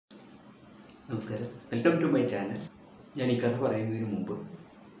നമസ്കാരം, welcome to my channel. ഞാൻ ഈ കഥ പറയുന്നതിന് മുമ്പ്,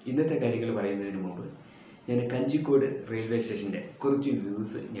 ഇന്നത്തെ കാര്യങ്ങൾ പറയുന്നതിന് മുമ്പ് ഞാൻ കഞ്ചിക്കോട് റെയിൽവേ സ്റ്റേഷൻ്റെ കുറച്ച്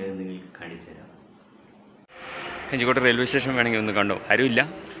വ്യൂസ് ഞാൻ നിങ്ങൾക്ക് കാണിച്ചു തരാം. കഞ്ചിക്കോട് റെയിൽവേ സ്റ്റേഷൻ വേണമെങ്കിൽ ഒന്ന് കണ്ടോ, ആരുമില്ല,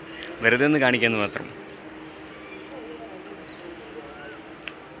 വെറുതെ ഒന്ന് കാണിക്കാമെന്ന് മാത്രം.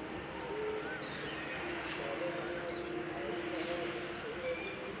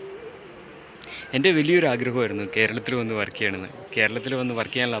 എൻ്റെ വലിയൊരു ആഗ്രഹമായിരുന്നു കേരളത്തിൽ വന്ന് വർക്ക് ചെയ്യണമെന്ന്. കേരളത്തിൽ വന്ന്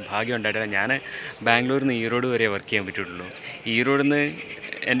വർക്ക് ചെയ്യാനുള്ള ഭാഗ്യം ഉണ്ടായിട്ടില്ല. ഞാൻ ബാംഗ്ലൂരിൽ നിന്ന് ഈറോഡ് വരെ വർക്ക് ചെയ്യാൻ പറ്റിയിട്ടുള്ളൂ. ഈറോഡിൽ നിന്ന്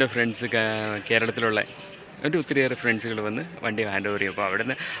എൻ്റെ ഫ്രണ്ട്സ് കേരളത്തിലുള്ള ഒത്തിരിയേറെ ഫ്രണ്ട്സുകൾ വന്ന് വണ്ടി ഹാൻഡ് ഓവർ ചെയ്യും. അപ്പോൾ അവിടെ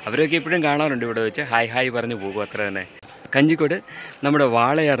നിന്ന് അവരൊക്കെ ഇപ്പോഴും കാണാറുണ്ട്, ഇവിടെ വെച്ച് ഹായ് പറഞ്ഞ് പോകും, അത്ര തന്നെ. കഞ്ചിക്കോട് നമ്മുടെ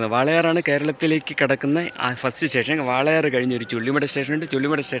വാളയാറാണ് കേരളത്തിലേക്ക് കിടക്കുന്ന ഫസ്റ്റ് സ്റ്റേഷൻ. വാളയാർ കഴിഞ്ഞ് ഒരു ചുള്ളിമട സ്റ്റേഷനുണ്ട്.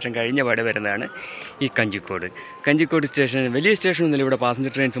 ചുള്ളിമട സ്റ്റേഷൻ കഴിഞ്ഞ പാടെ വരുന്നതാണ് ഈ കഞ്ചിക്കോട് സ്റ്റേഷൻ. വലിയ സ്റ്റേഷനൊന്നുമില്ല, ഇവിടെ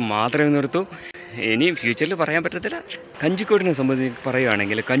പാസഞ്ചർ ട്രെയിൻസ് മാത്രമേ നിർത്തൂ. ഇനി ഫ്യൂച്ചറിൽ പറയാൻ പറ്റത്തില്ല. കഞ്ചിക്കോടിനെ സംബന്ധിച്ച്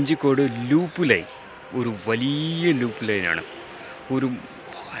പറയുകയാണെങ്കിൽ കഞ്ചിക്കോട് ലൂപ്പ് ലൈൻ ഒരു വലിയ ലൂപ്പ് ലൈനാണ്, ഒരു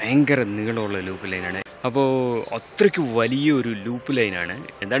ഭയങ്കര നീളമുള്ള ലൂപ്പ് ലൈനാണ്. അപ്പോൾ അത്രയ്ക്ക് വലിയൊരു ലൂപ്പ് ലൈനാണ്.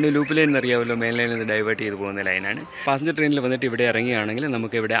 എന്താണ് ലൂപ്പ് ലൈൻ എന്നറിയാമല്ലോ, മെയിൻ ലൈനിൽ നിന്ന് ഡൈവേർട്ട് ചെയ്ത് പോകുന്ന ലൈനാണ്. പാസഞ്ചർ ട്രെയിനിൽ വന്നിട്ട് ഇവിടെ ഇറങ്ങുകയാണെങ്കിൽ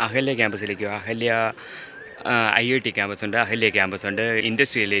നമുക്ക് ഇവിടെ അഹല്യ ക്യാമ്പസിലേക്ക്, IIT ക്യാമ്പസ് ഉണ്ട്, അഹല്യ ക്യാമ്പസ് ഉണ്ട്,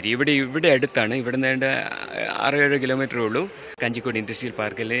 ഇൻഡസ്ട്രിയൽ ഏരിയ ഇവിടെ അടുത്താണ്. ഇവിടെ നിന്ന് 6-7 കിലോമീറ്ററേ ഉള്ളൂ. കഞ്ചിക്കോട് ഇൻഡസ്ട്രിയൽ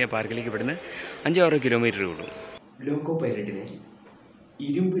പാർക്കിലേക്ക് ഇവിടുന്ന് 5-6 കിലോമീറ്ററേ ഉള്ളൂ. ലോക്കോ പൈലറ്റിനെ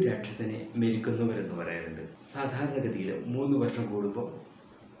ഇരുമ്പ് രാക്ഷസനെ മെരുക്കുന്നവരെന്ന് പറയാറുണ്ട്. സാധാരണഗതിയിൽ 3 വർഷം കൂടുമ്പോൾ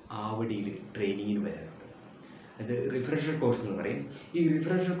ആവടിയിൽ ട്രെയിനിങ്ങിന് വരാറുണ്ട്. അത് റിഫ്രഷർ കോഴ്സ് എന്ന് പറയും. ഈ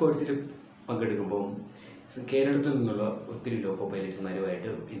റിഫ്രഷർ കോഴ്സിൽ പങ്കെടുക്കുമ്പോൾ കേരളത്തിൽ നിന്നുള്ള ഒത്തിരി ലോക്കോ പൈലറ്റ്സുമാരുമായിട്ട്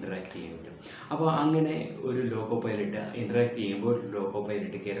ഇൻറ്ററാക്ട് ചെയ്യാൻ പറ്റും. അപ്പോൾ അങ്ങനെ ഒരു ലോക്കോ പൈലറ്റ് ഇൻറ്ററാക്ട് ചെയ്യുമ്പോൾ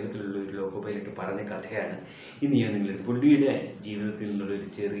കേരളത്തിലുള്ള ഒരു ലോക്കോ പൈലറ്റ് പറഞ്ഞ കഥയാണ് ഇന്ന് ഞാൻ നിങ്ങളുടെ അടുത്ത്. പുള്ളിയുടെ ജീവിതത്തിൽ നിന്നുള്ളൊരു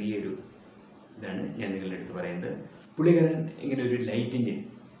ചെറിയൊരു ഇതാണ് ഞാൻ നിങ്ങളുടെ അടുത്ത് പറയുന്നത്. പുള്ളിക്കാരൻ ഇങ്ങനെ ഒരു ലൈറ്റ് എഞ്ചിൻ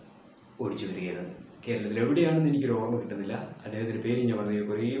ഓടിച്ചു വരികയായിരുന്നു. കേരളത്തിൽ എവിടെയാണെന്ന് എനിക്കൊരു ഓർമ്മ കിട്ടുന്നില്ല. അദ്ദേഹത്തിൻ്റെ പേര് ഞാൻ പറഞ്ഞത്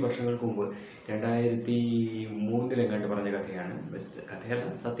കുറേ വർഷങ്ങൾക്ക് മുമ്പ് 2003 പറഞ്ഞ കഥയല്ല,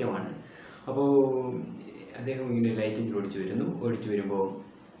 സത്യമാണ്. അപ്പോൾ അദ്ദേഹം ഇങ്ങനെ ലൈറ്റ് എഞ്ചിൻ ഓടിച്ചു വരുമ്പോൾ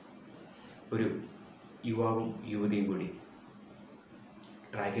ഒരു യുവാവും യുവതിയും കൂടി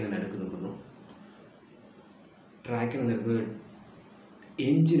ട്രാക്കിന് നടുക്ക് നിൽക്കുന്നു.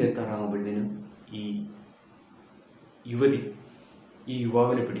 എഞ്ചിൻ എത്താറാകുമ്പോഴത്തേനും ഈ യുവതി ഈ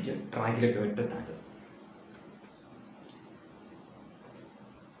യുവാവിനെ പിടിച്ച് ട്രാക്കിലൊക്കെ വെട്ടത്താക്കുക.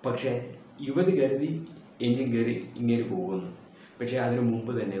 പക്ഷേ യുവതി കരുതി എഞ്ചിൻ കയറി ഇങ്ങനെ പോകുന്നു. പക്ഷേ അതിനു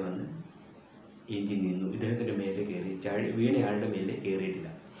മുമ്പ് തന്നെ വന്ന് എഞ്ചിൻ നിന്നു. ഇദ്ദേഹത്തിൻ്റെ മേലെ കയറി വീണയാളുടെ മേലെ കയറിയിട്ടില്ല.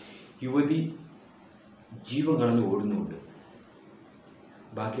 യുവതി ജീവൻ കളഞ്ഞ് ഓടുന്നുണ്ട്.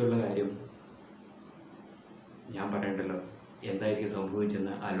 ബാക്കിയുള്ള കാര്യം ഞാൻ പറയണ്ടല്ലോ, എന്തായിരിക്കും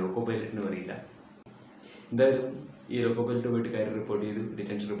സംഭവിച്ചെന്ന് ആ ലോക്കോ പൈലറ്റിനും അറിയില്ല. എന്തായാലും ഈ ലോക്കോ പൈലറ്റ് പോയിട്ട് കാര്യം റിപ്പോർട്ട് ചെയ്തു,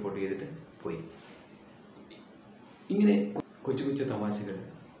 ഡിറ്റൻഷൻ റിപ്പോർട്ട് ചെയ്തിട്ട് പോയി. ഇങ്ങനെ കൊച്ചു തമാശകൾ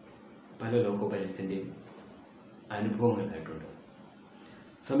പല ലോക്കോ പൈലറ്റ്സിൻ്റെയും അനുഭവങ്ങളായിട്ടുണ്ട്.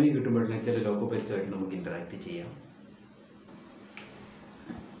 സമയം കിട്ടുമ്പോഴെല്ലാം ചില ലോക്കോ പൈലറ്റ്സുമായിട്ട് നമുക്ക് ഇൻറ്ററാക്ട് ചെയ്യാം.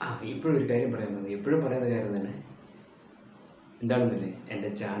 ഇപ്പോഴൊരു കാര്യം എപ്പോഴും പറയുന്ന കാര്യം തന്നെ എന്താണെന്നല്ലേ, എൻ്റെ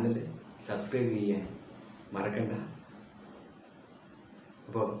ചാനൽ സബ്സ്ക്രൈബ് ചെയ്യാൻ മറക്കണ്ട.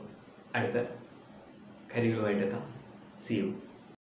 അപ്പോൾ അടുത്ത കാര്യങ്ങളുമായിട്ടെത്താം. See you.